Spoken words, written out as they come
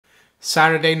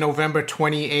Saturday, November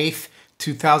 28th,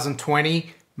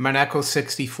 2020, Maneco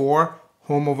 64,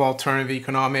 home of alternative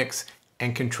economics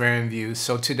and contrarian views.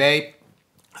 So today,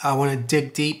 I want to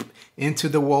dig deep into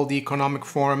the World Economic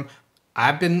Forum.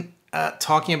 I've been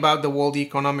talking about the World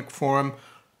Economic Forum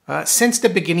since the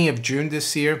beginning of June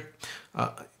this year.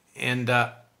 And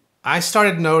I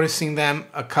started noticing them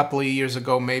a couple of years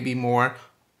ago, maybe more,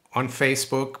 on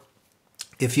Facebook.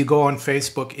 If you go on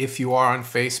Facebook, if you are on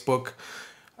Facebook,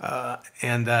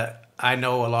 and I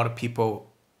know a lot of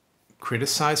people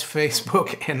criticize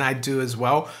Facebook, and I do as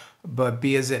well, but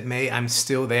be as it may, I'm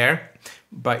still there.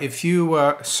 But if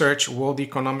you search World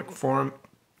Economic Forum,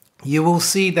 you will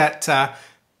see that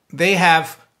they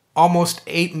have almost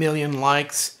 8 million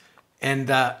likes and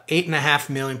 8.5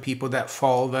 million people that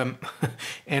follow them.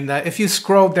 And if you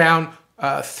scroll down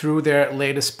through their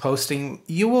latest posting,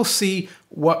 you will see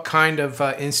what kind of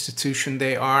institution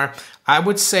they are. I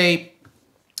would say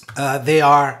they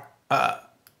are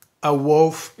a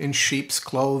wolf in sheep's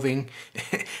clothing,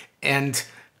 and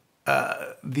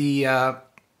the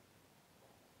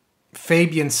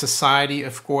Fabian Society,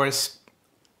 of course,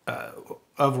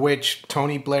 of which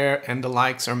Tony Blair and the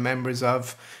likes are members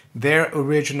of, their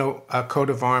original coat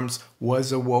of arms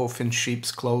was a wolf in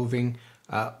sheep's clothing.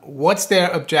 What's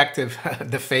their objective,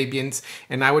 the Fabians?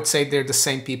 And I would say they're the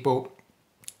same people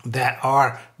that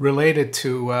are related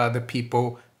to the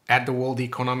people at the World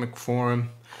Economic Forum.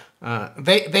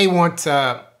 They want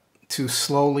to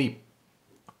slowly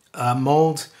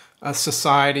mold a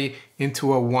society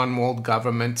into a one world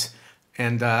government.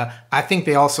 And I think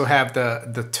they also have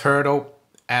the turtle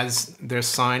as their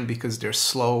sign because they're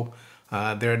slow.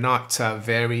 They're not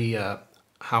very,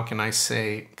 how can I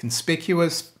say,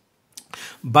 conspicuous,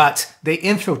 but they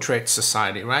infiltrate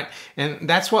society, right? And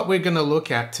that's what we're going to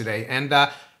look at today. And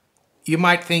you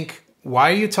might think,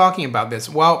 why are you talking about this?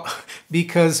 Well,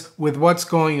 because with what's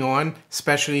going on,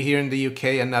 especially here in the UK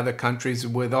and other countries,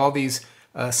 with all these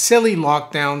silly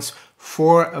lockdowns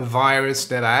for a virus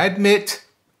that I admit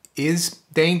is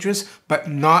dangerous, but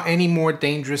not any more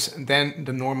dangerous than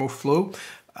the normal flu.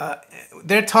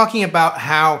 They're talking about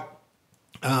how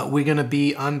we're going to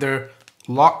be under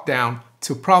lockdown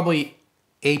to probably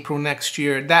April next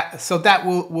year. So that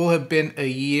will have been a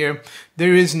year.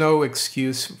 There is no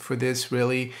excuse for this,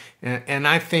 really. And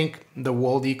I think the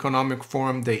World Economic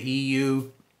Forum, the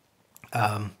EU,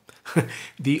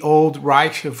 the old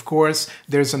Reich, of course,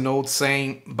 there's an old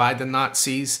saying by the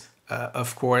Nazis,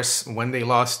 of course, when they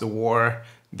lost the war,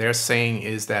 their saying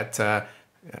is that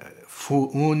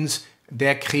für uns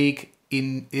der Krieg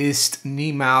ist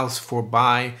niemals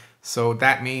vorbei. So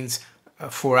that means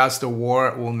for us, the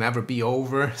war will never be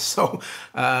over. So,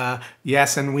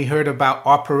 yes, and we heard about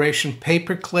Operation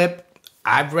Paperclip.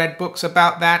 I've read books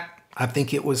about that. I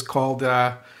think it was called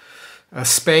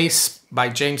Space by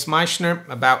James Michener,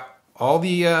 about all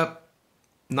the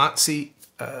Nazi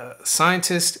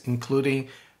scientists, including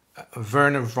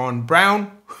Werner von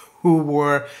Braun, who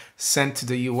were sent to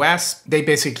the US. They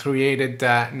basically created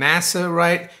NASA,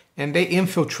 right? And they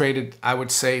infiltrated, I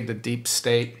would say, the deep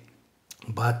state.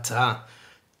 But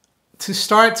to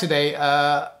start today,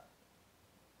 I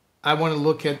want to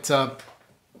look at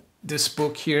this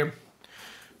book here,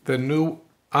 The New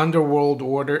Underworld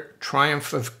Order,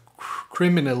 Triumph of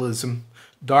Criminalism,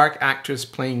 Dark Actors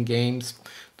Playing Games,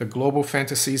 The Global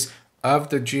Fantasies of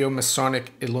the Geomasonic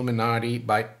Illuminati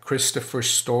by Christopher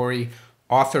Story,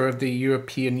 author of the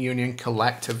European Union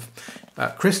Collective.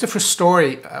 Christopher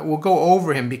Story, we'll go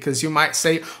over him because you might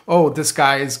say, oh, this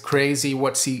guy is crazy,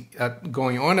 what's he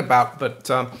going on about? But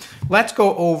let's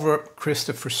go over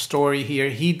Christopher Story here.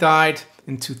 He died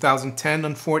in 2010,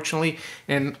 unfortunately,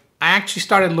 and I actually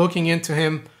started looking into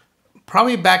him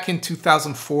probably back in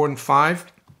 2004 and 5.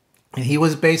 And he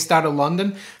was based out of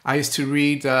London. I used to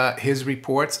read his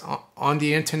reports on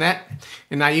the internet,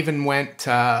 and I even went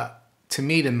to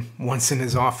meet him once in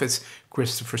his office,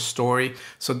 Christopher Story.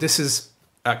 So this is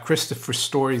Christopher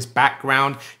Story's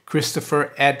background.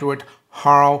 Christopher Edward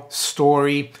Harl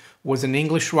Story was an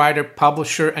English writer,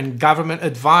 publisher, and government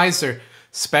advisor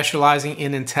specializing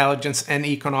in intelligence and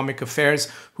economic affairs,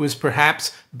 who is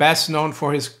perhaps best known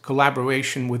for his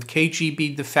collaboration with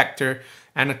KGB defector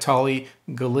Anatoly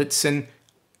Golitsyn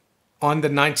on the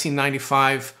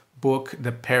 1995 book,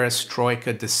 The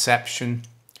Perestroika Deception.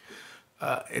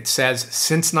 It says,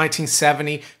 since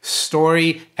 1970,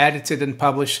 Story edited and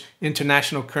published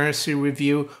International Currency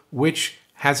Review, which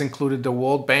has included the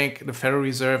World Bank, the Federal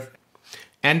Reserve,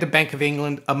 and the Bank of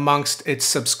England amongst its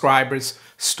subscribers.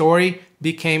 Story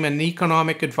became an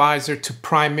economic advisor to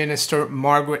Prime Minister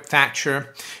Margaret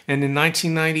Thatcher, and in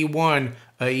 1991,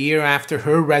 a year after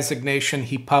her resignation,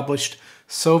 he published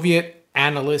Soviet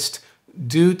analyst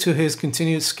due to his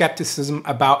continued skepticism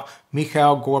about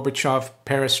Mikhail Gorbachev,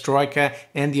 perestroika,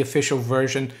 and the official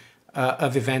version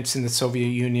of events in the Soviet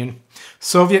Union.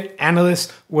 Soviet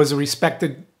Analyst was a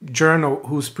respected journal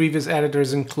whose previous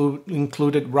editors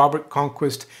included Robert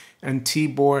Conquest and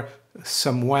Tibor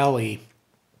Samueli.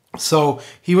 So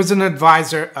he was an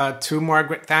advisor to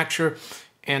Margaret Thatcher,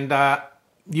 and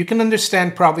you can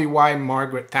understand probably why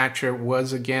Margaret Thatcher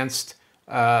was against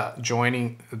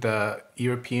joining the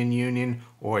European Union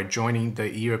or joining the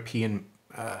European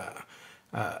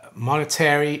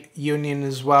Monetary Union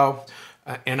as well.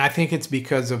 And I think it's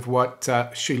because of what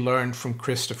she learned from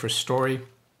Christopher Story.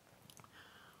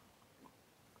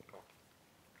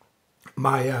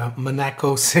 My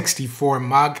Maneco 64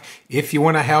 mug. If you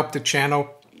want to help the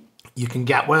channel, you can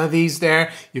get one of these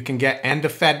there. You can get End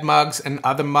of Fed mugs and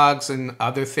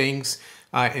other things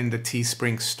in the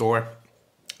Teespring store.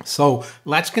 So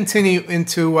let's continue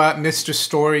into Mr.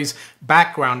 Story's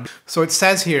background. So it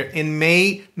says here, in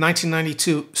May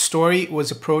 1992, Story was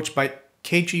approached by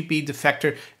KGB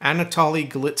defector Anatoly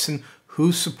Golitsyn,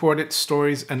 who supported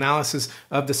Story's analysis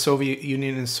of the Soviet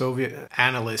Union and Soviet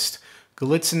analyst.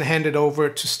 Golitsyn handed over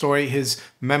to Story his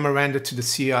memoranda to the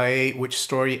CIA, which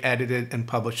Story edited and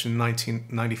published in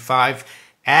 1995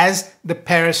 as the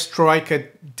Perestroika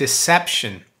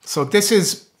Deception. So this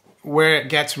is where it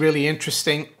gets really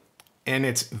interesting, and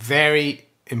it's very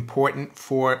important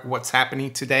for what's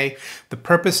happening today. The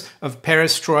purpose of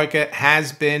perestroika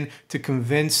has been to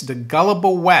convince the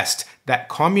gullible West that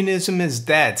communism is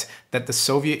dead, that the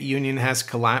Soviet Union has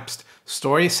collapsed.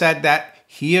 Story said that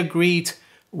he agreed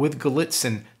with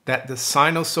Golitsyn that the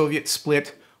Sino-Soviet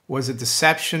split was a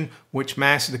deception which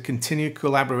masked the continued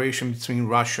collaboration between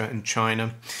Russia and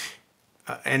China.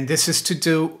 And this is to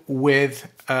do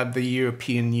with the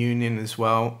European Union as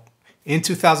well. In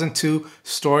 2002,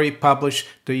 Story published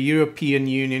the European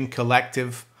Union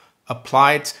Collective,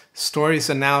 applied Story's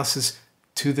analysis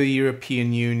to the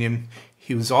European Union.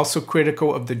 He was also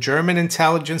critical of the German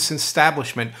intelligence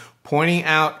establishment, pointing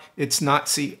out its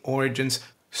Nazi origins.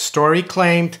 Story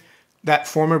claimed that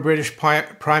former British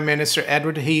Prime Minister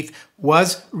Edward Heath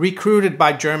was recruited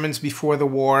by Germans before the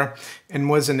war and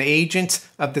was an agent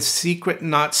of the secret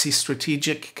Nazi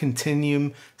strategic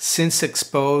continuum since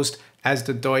exposed as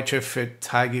the Deutsche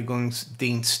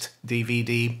Verteidigungsdienst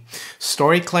DVD.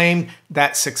 Story claimed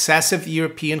that successive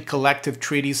European collective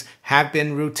treaties have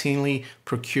been routinely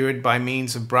procured by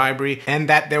means of bribery and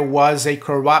that there was a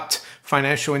corrupt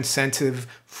financial incentive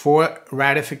for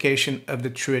ratification of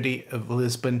the Treaty of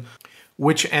Lisbon,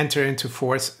 which entered into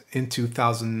force in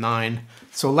 2009.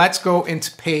 So let's go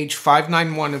into page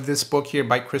 591 of this book here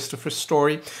by Christopher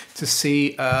Story to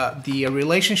see the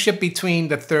relationship between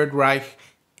the Third Reich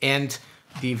and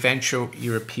the eventual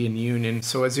European Union.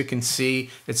 So as you can see,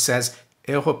 it says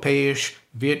Europäische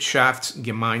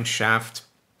Wirtschaftsgemeinschaft.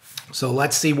 So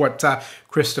let's see what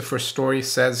Christopher Story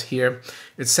says here.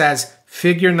 It says,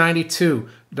 Figure 92,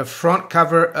 the front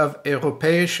cover of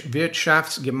Europäische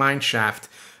Wirtschaftsgemeinschaft,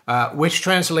 which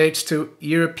translates to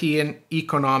European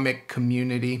Economic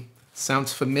Community.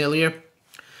 Sounds familiar?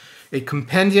 A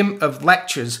compendium of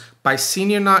lectures by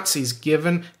senior Nazis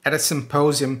given at a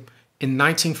symposium in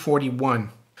 1941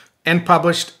 and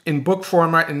published in book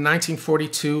format in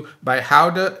 1942 by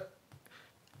Haude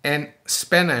and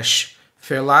Spenesch,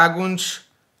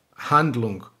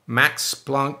 Verlagungshandlung, Max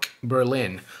Planck,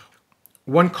 Berlin.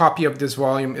 One copy of this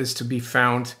volume is to be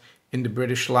found in the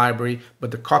British Library, but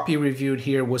the copy reviewed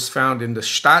here was found in the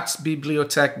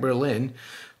Staatsbibliothek Berlin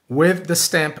with the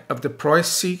stamp of the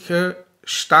Preußische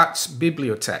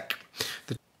Staatsbibliothek.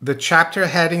 The chapter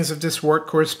headings of this work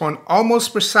correspond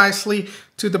almost precisely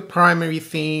to the primary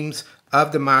themes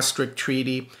of the Maastricht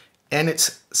Treaty and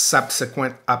its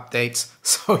subsequent updates.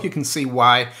 So you can see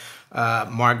why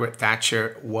Margaret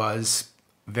Thatcher was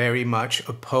very much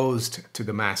opposed to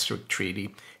the Maastricht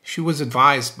Treaty. She was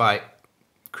advised by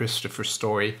Christopher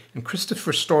Story, and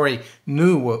Christopher Story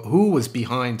knew who was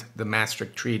behind the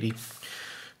Maastricht Treaty.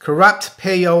 Corrupt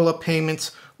payola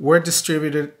payments were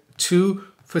distributed to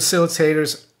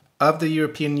facilitators of the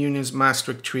European Union's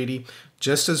Maastricht Treaty,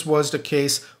 just as was the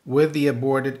case with the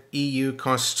aborted EU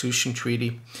Constitution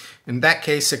Treaty. In that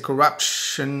case, a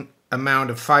corruption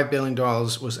amount of $5 billion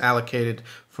was allocated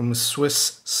from a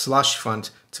Swiss slush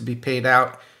fund to be paid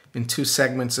out in two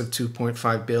segments of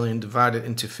 $2.5 billion, divided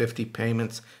into 50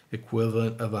 payments,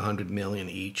 equivalent of $100 million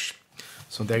each.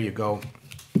 So there you go.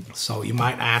 So you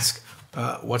might ask,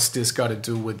 what's this got to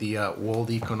do with the World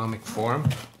Economic Forum?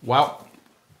 Well,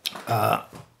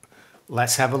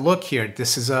 let's have a look here.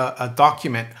 This is a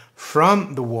document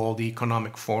from the World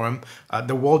Economic Forum.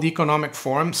 The World Economic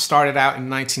Forum started out in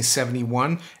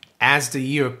 1971 as the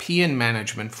European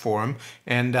Management Forum,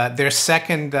 and their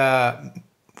second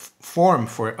forum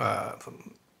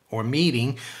or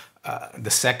meeting, the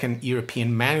second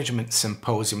European Management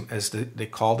Symposium, as they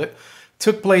called it,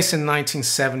 took place in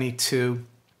 1972.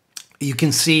 You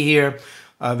can see here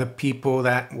the people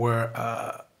that were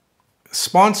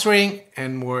sponsoring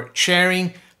and were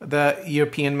chairing the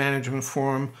European Management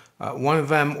Forum. One of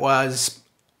them was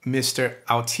Mr.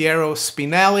 Altiero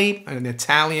Spinelli, an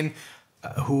Italian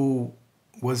who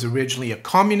was originally a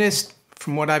communist,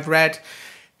 from what I've read,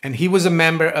 and he was a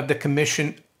member of the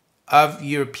Commission of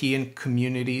European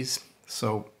Communities,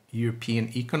 so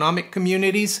European Economic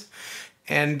Communities.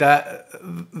 And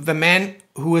the man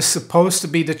who was supposed to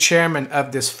be the chairman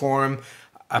of this forum,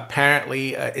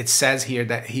 apparently it says here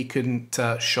that he couldn't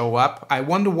show up. I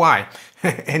wonder why,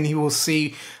 and you will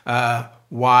see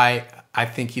why I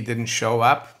think he didn't show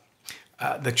up.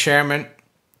 The chairman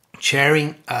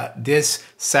chairing this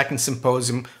second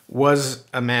symposium was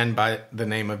a man by the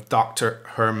name of Dr.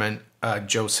 Hermann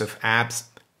Joseph Abs.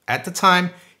 At the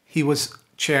time, he was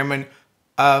chairman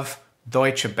of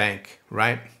Deutsche Bank,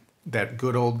 right? That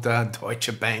good old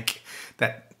Deutsche Bank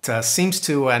that seems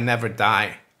to never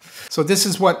die. So this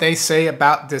is what they say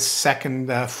about this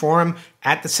second forum.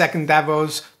 At the second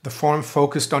Davos, the forum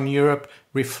focused on Europe,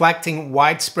 reflecting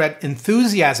widespread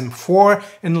enthusiasm for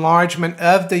enlargement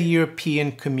of the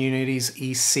European Communities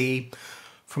EC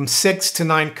from 6 to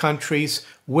 9 countries,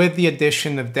 with the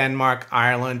addition of Denmark,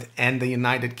 Ireland, and the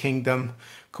United Kingdom.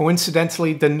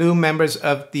 Coincidentally, the new members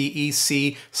of the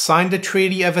EC signed the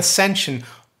Treaty of Ascension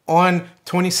on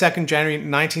 22nd January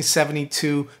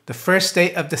 1972, the first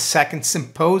day of the second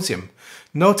symposium.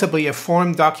 Notably, a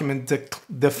forum document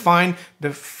defined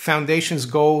the Foundation's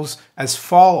goals as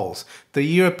follows. The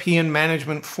European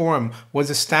Management Forum was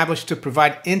established to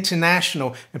provide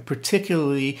international and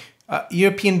particularly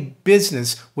European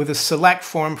business with a select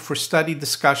forum for study,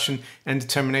 discussion, and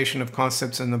determination of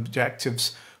concepts and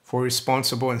objectives for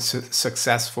responsible and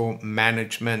successful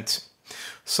management.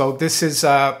 So this is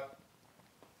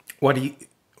what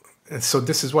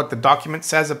the document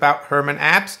says about Hermann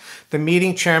Abs. The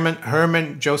meeting chairman,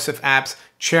 Hermann Joseph Abs,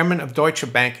 chairman of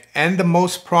Deutsche Bank and the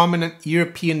most prominent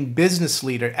European business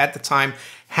leader at the time,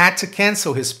 had to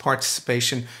cancel his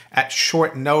participation at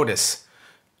short notice.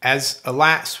 As a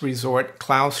last resort,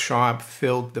 Klaus Schwab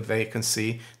filled the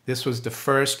vacancy. This was the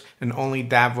first and only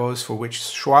Davos for which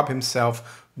Schwab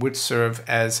himself would serve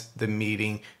as the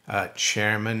meeting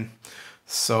chairman.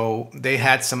 So they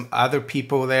had some other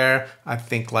people there, I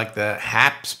think like the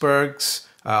Habsburgs,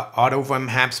 Otto von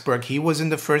Habsburg. He was in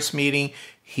the first meeting.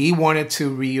 He wanted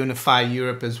to reunify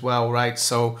Europe as well, right?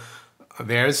 So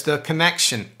there's the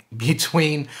connection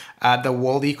between the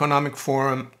World Economic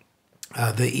Forum,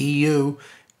 the EU,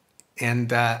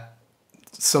 and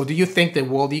so do you think the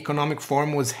World Economic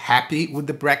Forum was happy with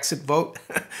the Brexit vote?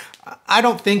 I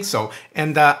don't think so.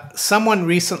 And someone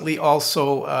recently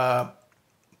also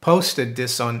posted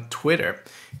this on Twitter.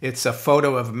 It's a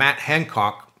photo of Matt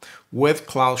Hancock with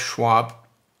Klaus Schwab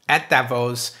at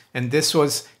Davos, and this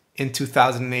was in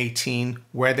 2018,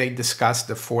 where they discussed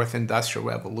the fourth industrial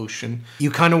revolution.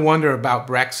 You kind of wonder about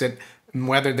Brexit and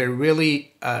whether they're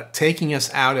really taking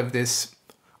us out of this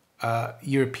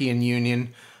European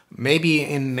Union. Maybe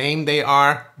in name they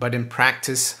are, but in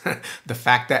practice, the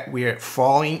fact that we're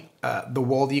following the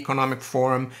World Economic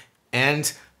Forum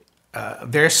and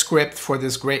their script for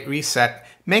this Great Reset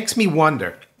makes me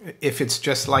wonder if it's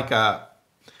just like a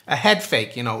head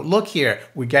fake. You know, look here,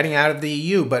 we're getting out of the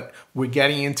EU, but we're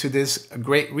getting into this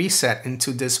Great Reset,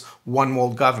 into this one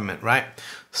world government, right?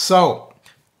 So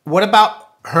what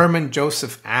about Hermann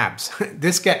Joseph Abs?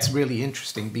 This gets really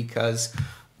interesting because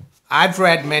I've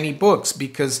read many books,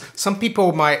 because some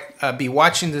people might be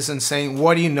watching this and saying,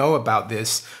 what do you know about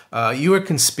this? You're a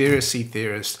conspiracy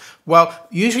theorist. Well,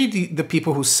 usually the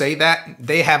people who say that,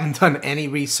 they haven't done any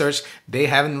research. They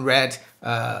haven't read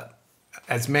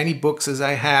as many books as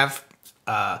I have,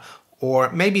 or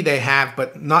maybe they have,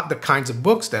 but not the kinds of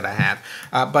books that I have.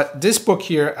 But this book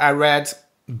here I read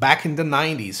back in the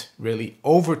 90s, really,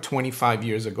 over 25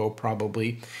 years ago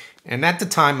probably. And at the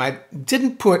time, I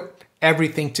didn't put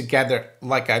everything together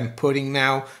like I'm putting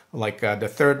now, like the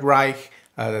Third Reich,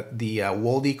 the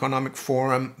World Economic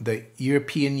Forum, the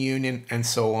European Union, and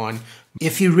so on.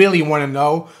 If you really want to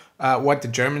know what the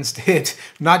Germans did,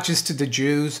 not just to the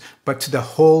Jews, but to the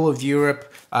whole of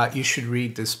Europe, you should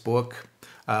read this book.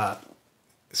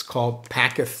 It's called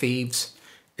Pack of Thieves.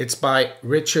 It's by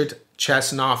Richard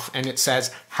Chesnoff, and it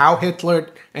says How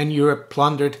Hitler and Europe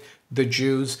Plundered the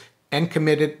Jews and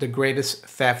committed the greatest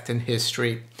theft in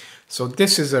history. So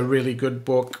this is a really good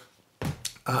book.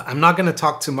 I'm not going to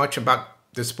talk too much about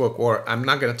this book, or I'm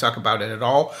not going to talk about it at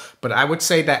all, but I would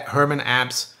say that Herman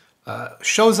Abs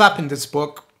shows up in this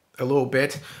book a little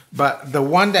bit, but the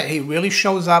one that he really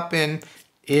shows up in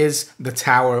is the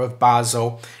Tower of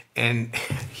Basel. And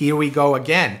here we go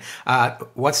again.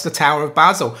 What's the Tower of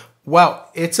Basel? Well,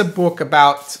 it's a book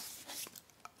about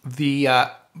the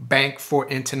Bank for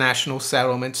International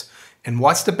Settlements. And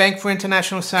what's the Bank for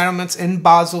International Settlements in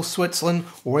Basel, Switzerland,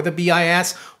 or the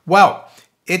BIS? Well,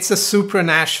 it's a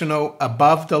supranational,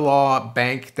 above-the-law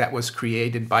bank that was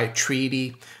created by a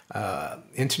treaty,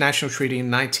 international treaty in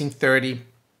 1930,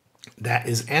 that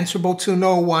is answerable to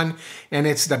no one, and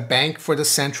it's the bank for the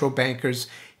central bankers.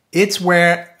 It's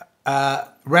where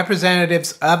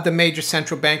representatives of the major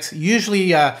central banks,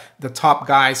 usually the top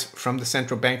guys from the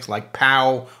central banks like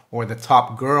Powell, or the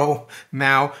top girl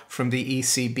now from the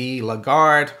ECB,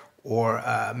 Lagarde, or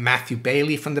Matthew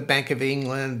Bailey from the Bank of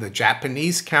England, the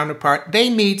Japanese counterpart, they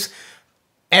meet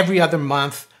every other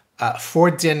month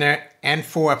for dinner and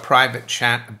for a private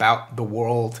chat about the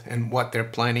world and what they're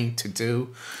planning to do.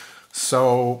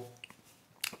 So,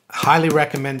 highly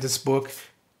recommend this book.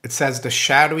 It says The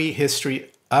Shadowy History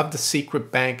of the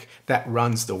Secret Bank That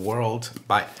Runs the World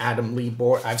by Adam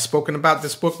Libor. I've spoken about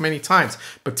this book many times,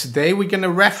 but today we're going to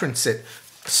reference it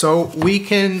so we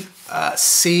can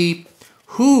see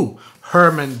who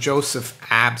Herman Joseph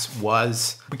Abs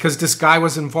was, because this guy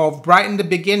was involved right in the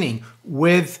beginning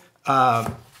with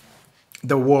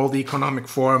the World Economic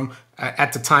Forum,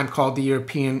 at the time called the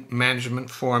European Management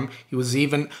Forum. He was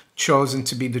even chosen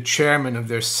to be the chairman of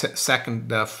their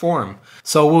second forum.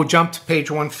 So we'll jump to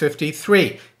page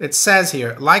 153. It says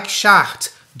here, like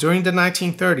Schacht during the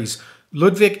 1930s,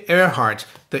 Ludwig Erhard,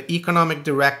 the economic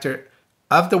director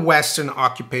of the Western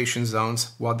occupation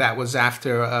zones, well, that was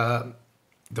after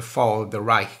the fall of the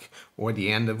Reich, or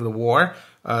the end of the war,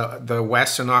 the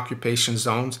Western occupation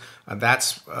zones,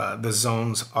 that's the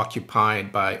zones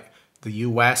occupied by the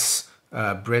US,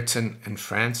 Britain, and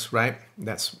France, right?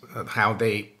 That's how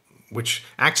they, which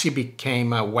actually became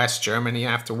West Germany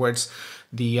afterwards.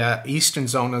 The Eastern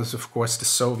zone is, of course, the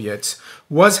Soviets,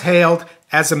 was hailed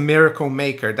as a miracle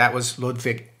maker. That was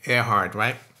Ludwig Erhard,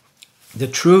 right? The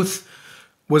truth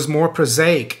was more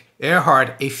prosaic.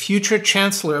 Erhard, a future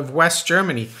chancellor of West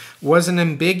Germany, was an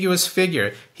ambiguous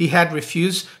figure. He had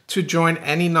refused to join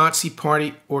any Nazi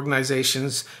party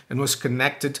organizations and was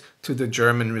connected to the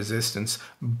German resistance.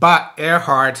 But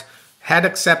Erhard had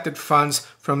accepted funds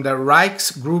from the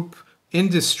Reichsgruppe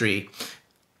Industrie,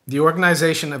 the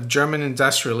organization of German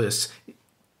industrialists,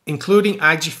 including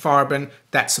IG Farben,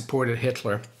 that supported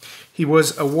Hitler. He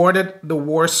was awarded the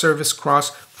War Service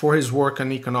Cross for his work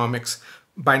on economics.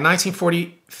 By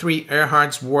 1943,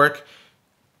 Erhard's work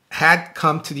had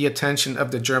come to the attention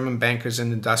of the German bankers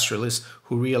and industrialists,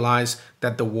 who realized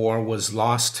that the war was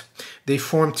lost. They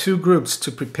formed two groups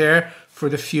to prepare for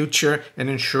the future and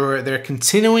ensure their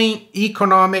continuing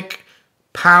economic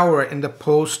power in the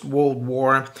post-World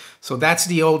War. So that's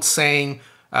the old saying,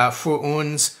 für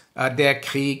uns der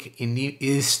Krieg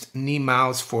ist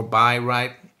niemals vorbei,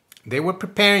 right? They were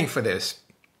preparing for this.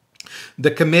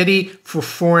 The Committee for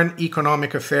Foreign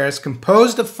Economic Affairs,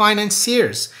 composed of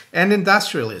financiers and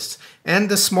industrialists, and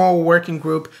the small working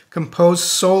group composed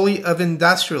solely of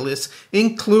industrialists,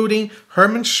 including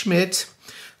Hermann Schmidt,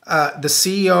 the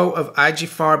CEO of IG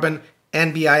Farben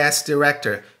and BIS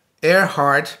director.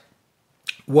 Erhard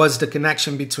was the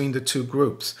connection between the two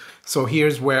groups. So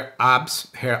here's where Abs,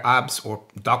 Herr Abs, or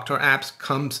Dr. Abs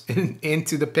comes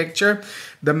into the picture.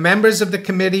 The members of the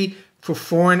Committee for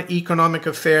Foreign Economic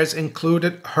Affairs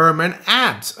included Hermann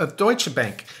Abs of Deutsche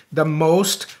Bank, the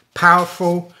most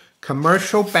powerful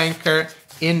commercial banker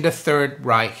in the Third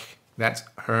Reich. That's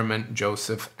Hermann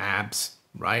Joseph Abs,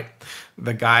 right?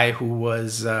 The guy who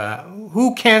was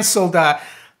who canceled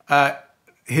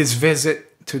his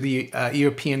visit to the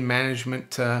European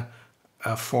Management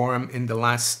Forum in the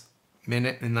last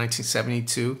minute in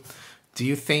 1972. Do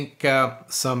you think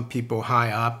some people high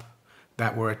up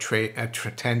that were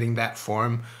attending that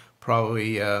forum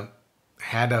probably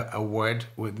had a word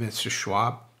with Mr.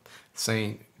 Schwab,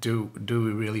 saying, do we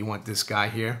really want this guy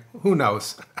here? Who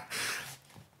knows?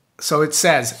 So it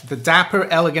says, the dapper,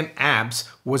 elegant Abs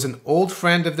was an old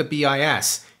friend of the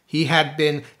BIS. He had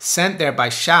been sent there by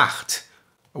Schacht.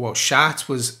 Well, Schacht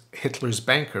was Hitler's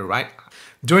banker, right?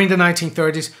 During the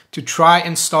 1930s to try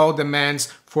and stall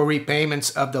demands for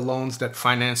repayments of the loans that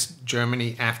financed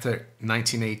Germany after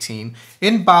 1918.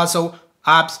 In Basel,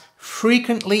 Abs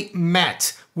frequently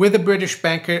met with a British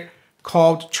banker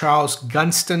called Charles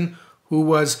Gunston, who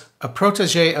was a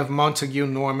protege of Montague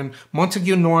Norman.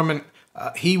 Montague Norman,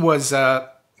 he was the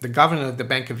governor of the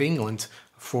Bank of England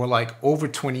for like over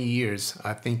 20 years.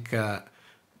 I think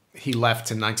he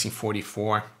left in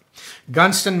 1944.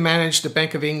 Gunston managed the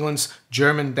Bank of England's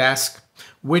German desk,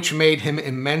 which made him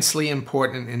immensely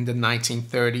important in the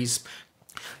 1930s.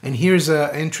 And here's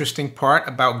an interesting part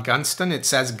about Gunston. It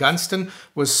says Gunston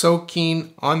was so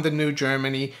keen on the new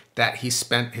Germany that he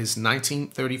spent his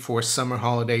 1934 summer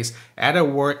holidays at a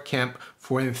work camp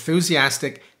for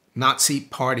enthusiastic Nazi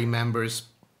party members.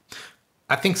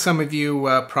 I think some of you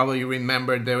probably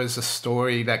remember there was a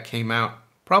story that came out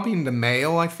probably in the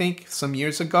Mail, I think, some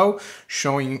years ago,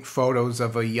 showing photos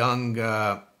of a young,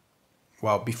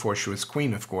 well, before she was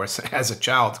queen, of course, as a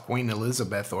child, Queen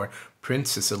Elizabeth or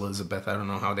Princess Elizabeth, I don't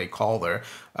know how they call her,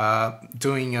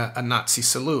 doing a Nazi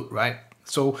salute, right?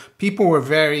 So people were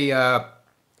very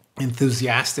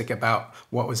enthusiastic about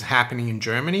what was happening in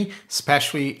Germany,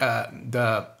 especially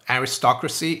the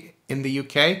aristocracy in the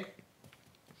UK.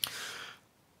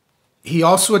 He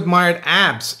also admired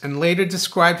Abs and later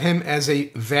described him as a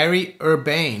very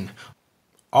urbane,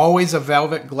 always a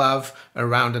velvet glove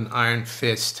around an iron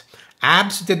fist.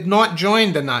 Abs did not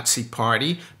join the Nazi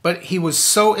Party, but he was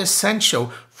so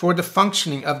essential for the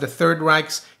functioning of the Third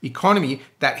Reich's economy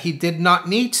that he did not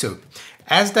need to.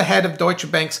 As the head of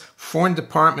Deutsche Bank's foreign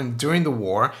department during the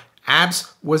war,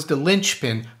 Abs was the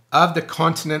linchpin of the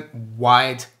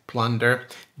continent-wide plunder,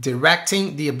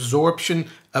 directing the absorption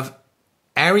of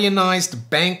Aryanized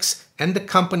banks and the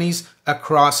companies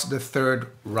across the Third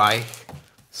Reich.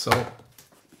 So,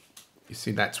 you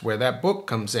see, that's where that book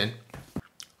comes in.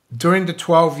 During the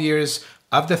 12 years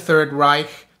of the Third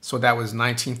Reich, so that was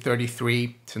 1933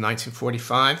 to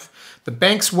 1945, the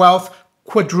bank's wealth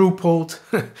quadrupled.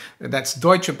 That's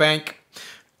Deutsche Bank.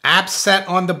 Abs sat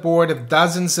on the board of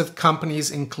dozens of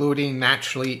companies, including,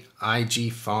 naturally,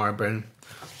 IG Farben.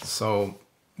 So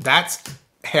that's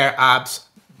Herr Abs'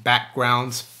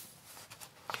 backgrounds.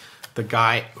 The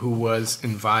guy who was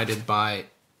invited by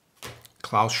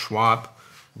Klaus Schwab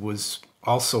was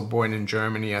also born in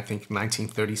Germany, I think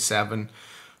 1937.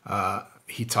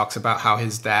 He talks about how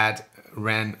his dad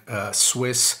ran a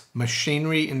Swiss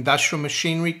industrial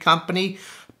machinery company,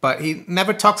 but he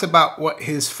never talks about what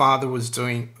his father was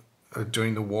doing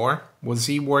during the war. Was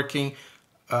he working,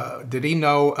 did he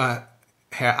know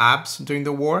Herr Abs during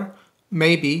the war?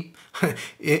 Maybe.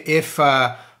 If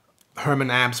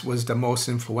Hermann Abs was the most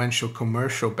influential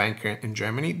commercial banker in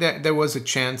Germany, there was a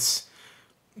chance,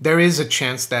 there is a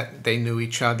chance that they knew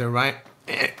each other, right?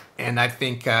 And I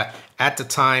think at the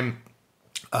time,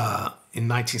 in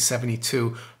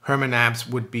 1972, Hermann Abs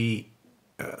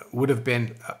would have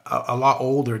been a lot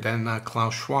older than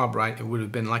Klaus Schwab, right? It would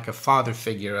have been like a father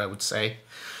figure, I would say.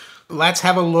 Let's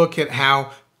have a look at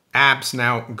how Abs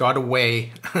now got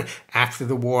away after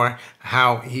the war,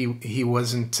 how he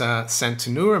wasn't sent to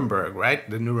Nuremberg, right?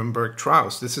 The Nuremberg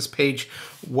trials. This is page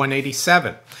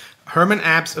 187. Hermann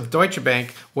Abs of Deutsche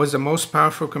Bank was the most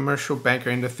powerful commercial banker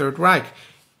in the Third Reich,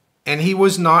 and he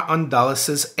was not on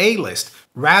Dulles' A-list.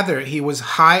 Rather, he was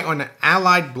high on an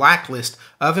Allied blacklist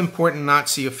of important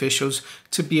Nazi officials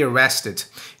to be arrested.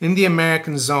 In the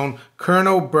American zone,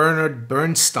 Colonel Bernard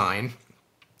Bernstein,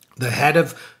 the head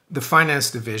of the finance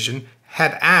division,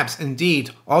 had Abs,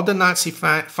 indeed, all the Nazi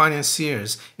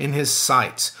financiers in his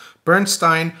sights.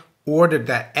 Bernstein ordered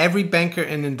that every banker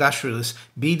and industrialist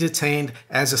be detained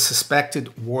as a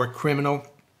suspected war criminal.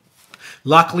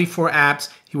 Luckily for Abs,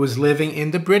 he was living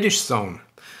in the British zone.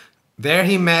 There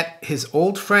he met his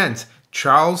old friend,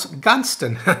 Charles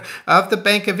Gunston of the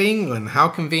Bank of England, how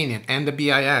convenient, and the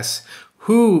BIS,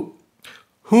 whom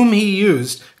he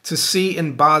used to see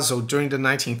in Basel during the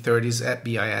 1930s at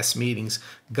BIS meetings.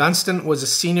 Gunston was a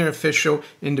senior official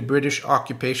in the British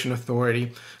Occupation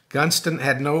Authority. Gunston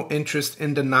had no interest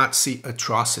in the Nazi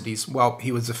atrocities. Well,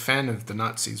 he was a fan of the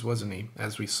Nazis, wasn't he,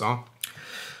 as we saw?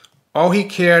 All he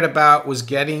cared about was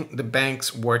getting the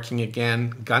banks working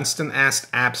again. Gunston asked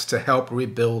Abs to help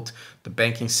rebuild the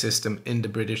banking system in the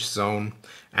British zone.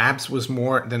 Abs was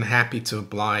more than happy to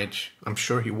oblige. I'm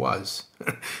sure he was.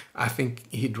 I think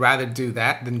he'd rather do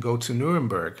that than go to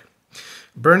Nuremberg.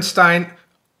 Bernstein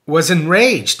was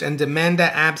enraged and demanded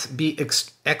that Abs be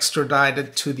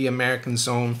extradited to the American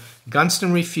zone.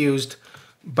 Gunston refused,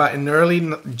 but in early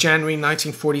January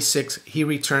 1946, he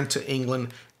returned to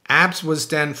England. Abs was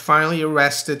then finally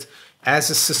arrested as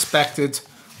a suspected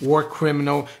war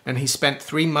criminal, and he spent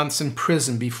 3 months in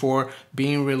prison before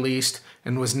being released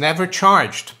and was never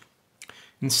charged.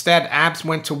 Instead, Abs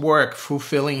went to work,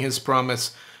 fulfilling his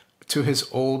promise to his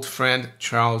old friend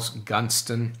Charles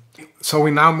Gunston. So we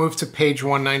now move to page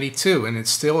 192, and it's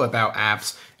still about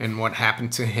Abs and what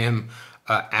happened to him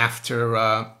after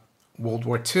World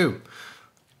War II.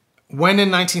 When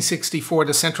in 1964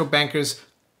 the central bankers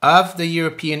of the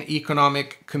European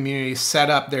Economic Community set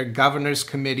up their Governors'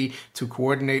 Committee to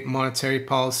coordinate monetary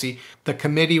policy, the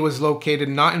committee was located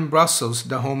not in Brussels,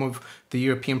 the home of the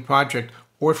European project,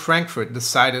 or Frankfurt, the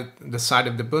site of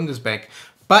the Bundesbank,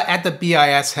 but at the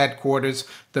BIS headquarters.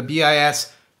 The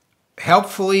BIS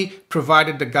helpfully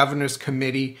provided the Governors'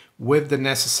 Committee with the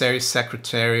necessary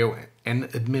secretarial and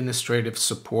administrative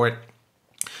support.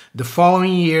 The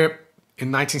following year,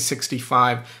 in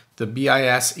 1965, the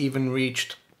BIS even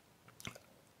reached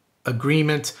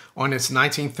agreement on its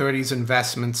 1930s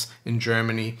investments in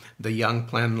Germany, the Young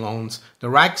Plan loans. The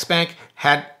Reichsbank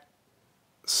had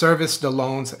serviced the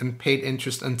loans and paid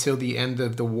interest until the end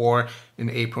of the war in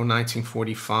April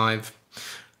 1945.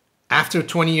 After a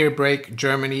 20-year break,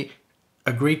 Germany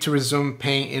agreed to resume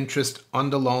paying interest on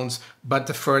the loans, but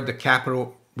deferred the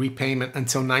capital repayment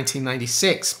until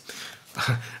 1996.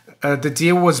 The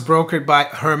deal was brokered by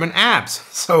Herman Abs.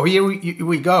 So here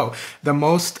we go. The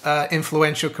most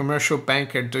influential commercial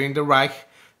banker during the Reich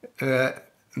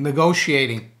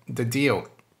negotiating the deal,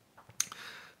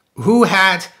 who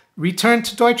had returned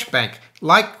to Deutsche Bank.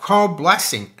 Like Karl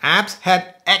Blessing, Abs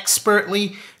had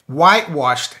expertly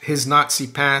whitewashed his Nazi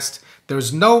past. There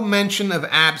was no mention of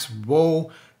Abs'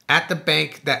 role at the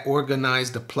bank that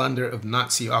organized the plunder of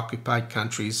Nazi-occupied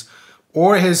countries,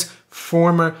 or his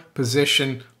former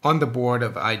position on the board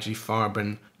of IG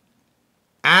Farben.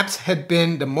 Abs had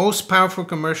been the most powerful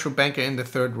commercial banker in the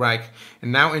Third Reich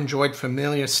and now enjoyed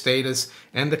familiar status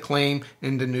and acclaim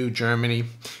in the new Germany.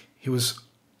 He was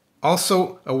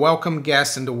also a welcome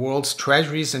guest in the world's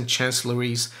treasuries and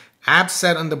chancelleries. Abs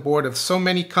sat on the board of so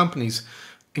many companies,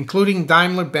 including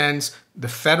Daimler-Benz, the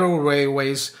Federal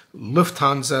Railways,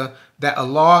 Lufthansa, that a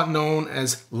law known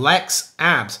as Lex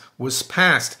Abs was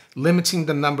passed, limiting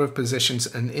the number of positions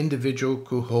an individual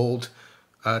could hold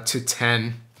to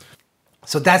 10.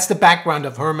 So that's the background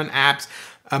of Herman Abs,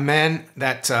 a man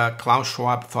that Klaus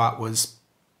Schwab thought was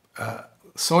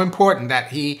so important that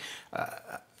he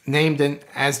named him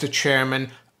as the chairman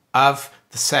of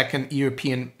the Second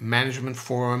European Management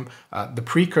Forum, the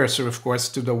precursor, of course,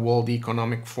 to the World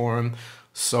Economic Forum.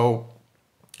 So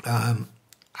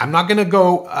I'm not going to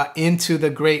go into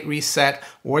the Great Reset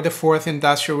or the Fourth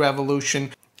Industrial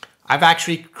Revolution. I've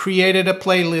actually created a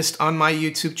playlist on my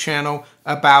YouTube channel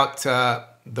about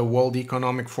the World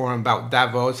Economic Forum, about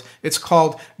Davos. It's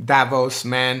called Davos,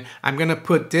 man. I'm going to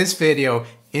put this video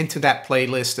into that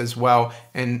playlist as well.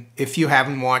 And if you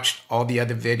haven't watched all the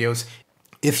other videos,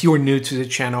 if you're new to the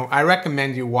channel, I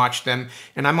recommend you watch them.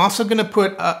 And I'm also going to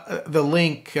put the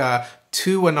link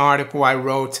to an article I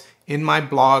wrote in my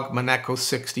blog,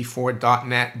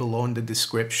 maneco64.net, below in the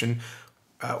description,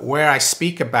 where I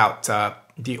speak about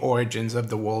the origins of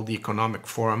the World Economic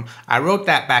Forum. I wrote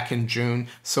that back in June,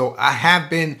 so I have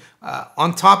been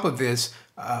on top of this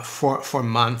for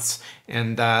months,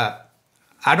 and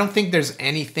I don't think there's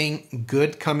anything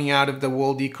good coming out of the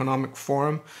World Economic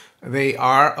Forum. They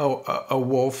are a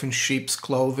wolf in sheep's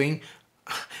clothing,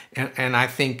 and I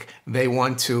think they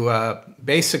want to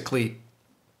basically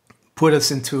put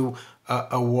us into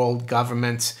a world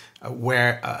government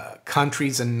where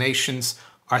countries and nations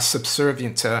are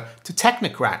subservient to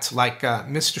technocrats like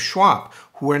Mr. Schwab,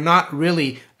 who are not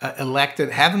really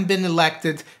elected, haven't been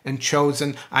elected and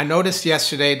chosen. I noticed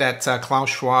yesterday that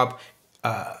Klaus Schwab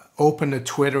opened a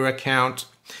Twitter account,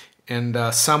 and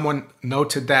someone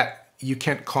noted that you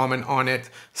can't comment on it.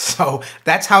 So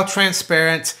that's how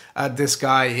transparent this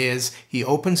guy is. He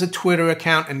opens a Twitter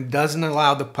account and doesn't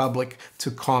allow the public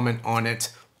to comment on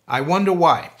it. I wonder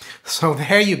why. So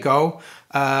there you go.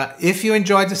 If you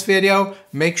enjoyed this video,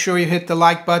 make sure you hit the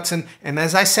like button. And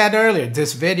as I said earlier,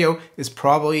 this video is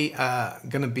probably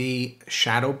going to be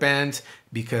shadow banned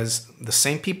because the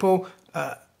same people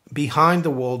behind the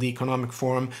World Economic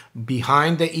Forum,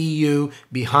 behind the EU,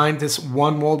 behind this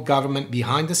one world government,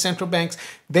 behind the central banks,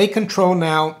 they control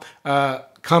now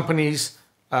companies,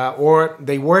 or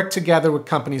they work together with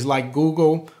companies like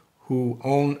Google, who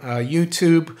own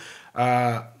YouTube.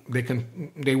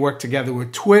 They work together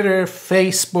with Twitter,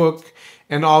 Facebook,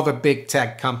 and all the big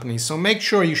tech companies. So make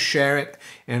sure you share it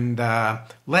and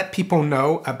let people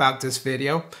know about this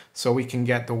video so we can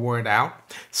get the word out.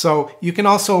 So you can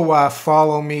also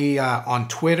follow me on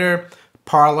Twitter,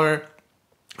 Parler,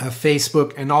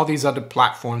 Facebook, and all these other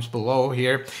platforms below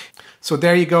here. So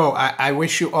there you go. I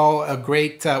wish you all a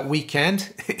great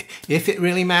weekend, if it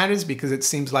really matters, because it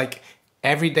seems like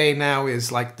every day now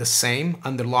is like the same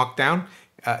under lockdown.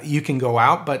 you can go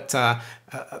out, but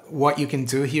what you can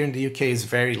do here in the UK is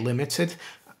very limited.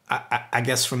 I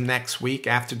guess from next week,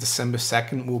 after December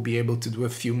 2nd, we'll be able to do a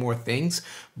few more things.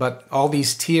 But all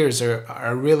these tiers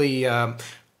are really,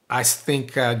 I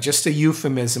think, just a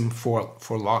euphemism for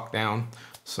lockdown.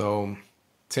 So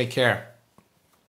take care.